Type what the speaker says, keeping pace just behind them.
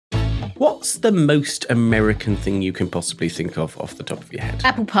What's the most American thing you can possibly think of off the top of your head?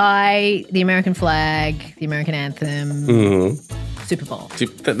 Apple pie, the American flag, the American anthem, Super Bowl.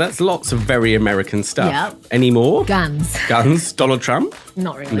 That's lots of very American stuff. Yep. Any more? Guns. Guns? Donald Trump?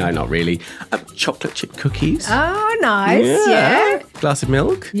 Not really. No, not really. Chocolate chip cookies? Oh, nice. Yeah. Glass of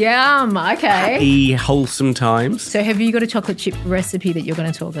milk? Yum. Okay. Happy, wholesome times. So have you got a chocolate chip recipe that you're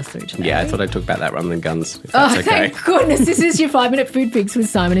going to talk us through today? Yeah, I thought I'd talk about that rather than guns, if that's okay. Thank goodness. This is your 5-minute food fix with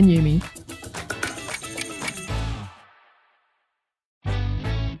Simon and Yumi.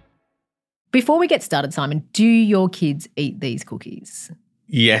 Before we get started, Simon, do your kids eat these cookies?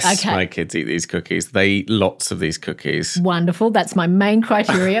 Yes, Okay. my kids eat these cookies. They eat lots of these cookies. Wonderful. That's my main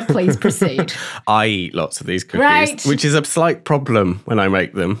criteria. Please proceed. I eat lots of these cookies, Right. which is a slight problem when I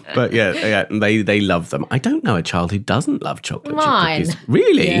make them. But yeah, they love them. I don't know a child who doesn't love chocolate chip Mine. cookies.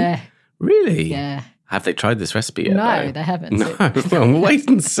 Really? Yeah. Really? Yeah. Have they tried this recipe yet? No, though? they haven't. No, well, we'll wait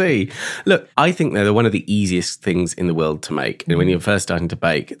and see. Look, I think they're one of the easiest things in the world to make. And when you're first starting to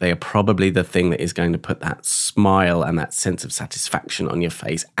bake, they are probably the thing that is going to put that smile and that sense of satisfaction on your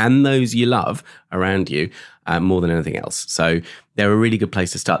face and those you love around you more than anything else. So they're a really good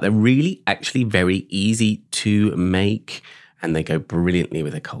place to start. They're really actually very easy to make. And they go brilliantly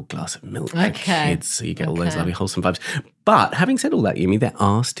with a cold glass of milk for kids. So you get all those lovely wholesome vibes. But having said all that, Yumi, there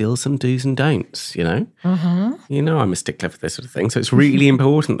are still some do's and don'ts, you know? You know I'm a stickler for this sort of thing. So it's really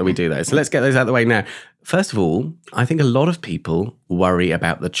important that we do those. So let's get those out of the way now. First of all, I think a lot of people worry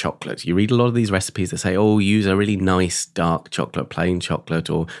about the chocolate. You read a lot of these recipes that say, oh, use a really nice dark chocolate, plain chocolate,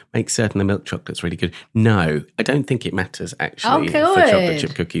 or make certain the milk chocolate's really good. No, I don't think it matters actually for chocolate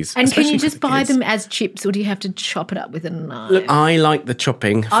chip cookies. And can you especially just for the buy kids. them as chips or do you have to chop it up with a knife? Look, I like the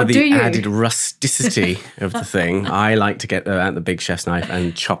chopping for do the you? added rusticity of the thing. I like to get out the big chef's knife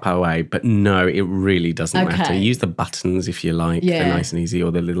and chop away. But no, it really doesn't matter. Use the buttons if you like. Yeah. They're nice and easy,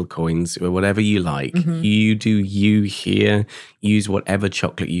 or the little coins, or whatever you like. You do you here. Use whatever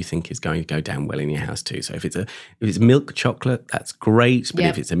chocolate you think is going to go down well in your house too. So if it's milk chocolate, that's great. But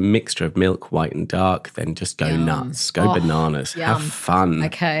if it's a mixture of milk, white and dark, then just go nuts. Go bananas. Have fun.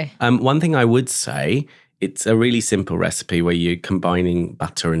 Okay. One thing I would say, it's a really simple recipe where you're combining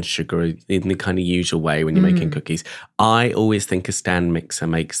butter and sugar in the kind of usual way when you're making cookies. I always think a stand mixer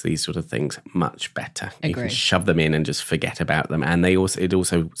makes these sort of things much better. You can shove them in and just forget about them. And it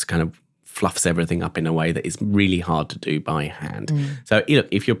also kind of fluffs everything up in a way that is really hard to do by hand. So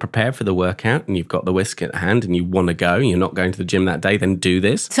if you're prepared for the workout and you've got the whisk at hand and you want to go, you're not going to the gym that day, then do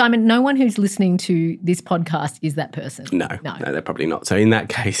this. Simon, no one who's listening to this podcast is that person. No, they're probably not. So in that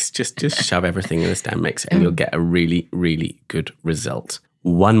case, just shove everything in the stand mixer and you'll get a really, really good result.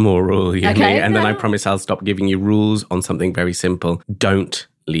 One more rule, Yumi, and then I promise I'll stop giving you rules on something very simple. Don't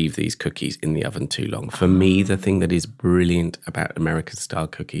leave these cookies in the oven too long. For me, the thing that is brilliant about American-style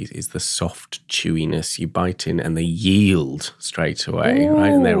cookies is the soft chewiness. You bite in and they yield straight away,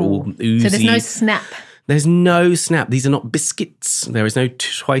 right? And they're all oozy. So there's no snap. There's no snap. These are not biscuits. There is no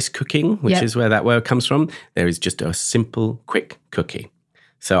twice cooking, which is where that word comes from. There is just a simple, quick cookie.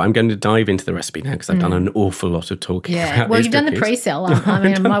 So I'm going to dive into the recipe now because I've done an awful lot of talking about Well, these you've done the cookies. pre-sell. I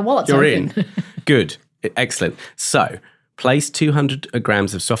mean, my wallet's You're open. in. Good. Excellent. So place 200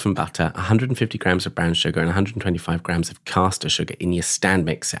 grams of softened butter, 150 grams of brown sugar, and 125 grams of caster sugar in your stand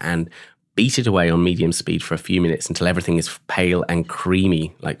mixer and beat it away on medium speed for a few minutes until everything is pale and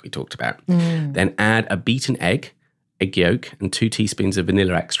creamy, like we talked about. Then add a beaten egg yolk, and 2 teaspoons of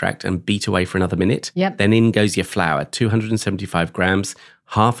vanilla extract and beat away for another minute. Then in goes your flour, 275 grams,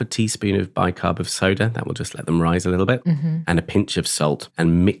 half a teaspoon of bicarb of soda, that will just let them rise a little bit, and a pinch of salt,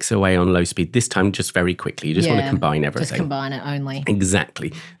 and mix away on low speed, this time just very quickly. You just want to combine everything. Just combine it only.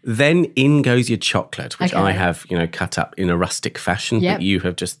 Exactly. Then in goes your chocolate, which I have, cut up in a rustic fashion, but you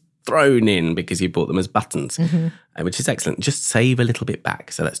have just thrown in because you bought them as buttons, which is excellent. Just save a little bit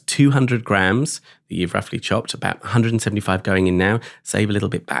back. So that's 200 grams that you've roughly chopped, about 175 going in now. Save a little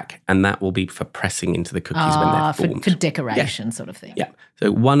bit back, and that will be for pressing into the cookies when they're formed. For decoration sort of thing. Yeah.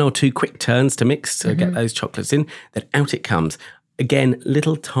 So 1 or 2 quick turns to mix to get those chocolates in. Then out it comes. Again,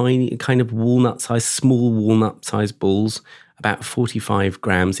 little tiny kind of small walnut-sized balls, about 45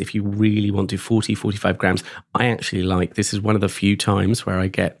 grams. If you really want to, 45 grams. I actually like, this is one of the few times where I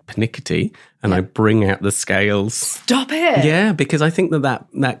get panicky and I bring out the scales. Stop it. Yeah, because I think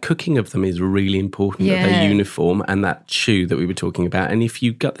that cooking of them is really important, that they're uniform, and that chew that we were talking about. And if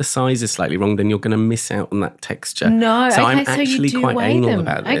you got the sizes slightly wrong, then you're going to miss out on that texture. No, so I'm so you actually do quite weigh anal them.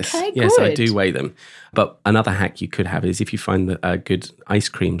 about this. Okay, yes, I good. do weigh them. But another hack you could have is if you find a good ice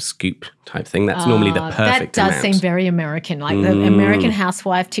cream scoop type thing. That's normally the perfect That does amount. seem very American. Like the American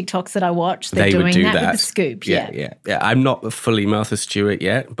housewife TikToks that I watch, they're They would doing do that with the scoop. Yeah. I'm not fully Martha Stewart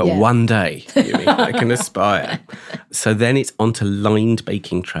yet, but one day, Yumi, I can aspire. So then it's onto lined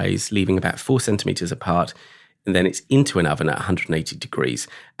baking trays, leaving about 4 centimetres apart. And then it's into an oven at 180 degrees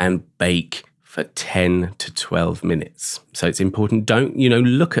and bake for 10 to 12 minutes. So it's important, don't,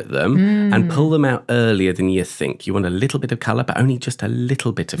 look at them and pull them out earlier than you think. You want a little bit of colour, but only just a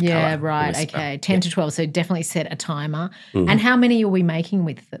little bit of colour. Yeah, right. Okay. 10 to 12. So definitely set a timer. And how many are we making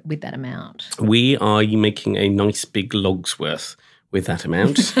with that amount? We are making a nice big log's worth with that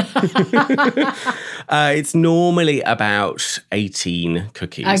amount. It's normally about 18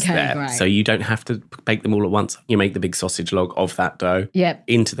 cookies there. Great. So you don't have to bake them all at once. You make the big sausage log of that dough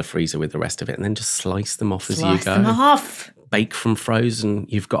into the freezer with the rest of it and then just slice them off as you go. Slice them off. Bake from frozen.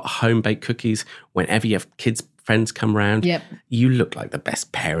 You've got home-baked cookies. Whenever you have kids, friends come round, you look like the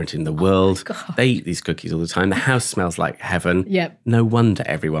best parent in the world. They eat these cookies all the time. The house smells like heaven. No wonder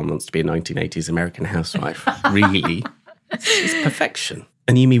everyone wants to be a 1980s American housewife. Really. It's perfection.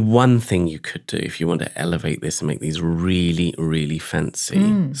 And Yumi, one thing you could do if you want to elevate this and make these really, really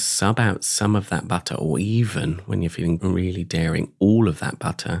fancy, sub out some of that butter, or even when you're feeling really daring, all of that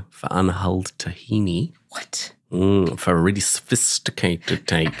butter for unhulled tahini. What? For a really sophisticated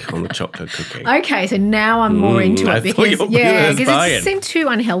take on the chocolate cookie. Okay, so now I'm more into it because it seemed too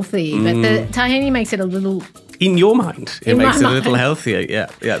unhealthy. But the tahini makes it a little. In your mind, it makes it a little healthier. Yeah,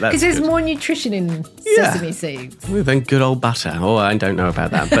 that's because there's good. more nutrition in sesame seeds. Well, then good old butter. Oh, I don't know about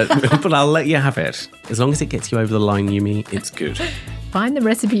that, but I'll let you have it. As long as it gets you over the line, Yumi, it's good. Find the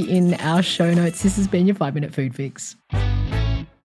recipe in our show notes. This has been your 5-Minute Food Fix.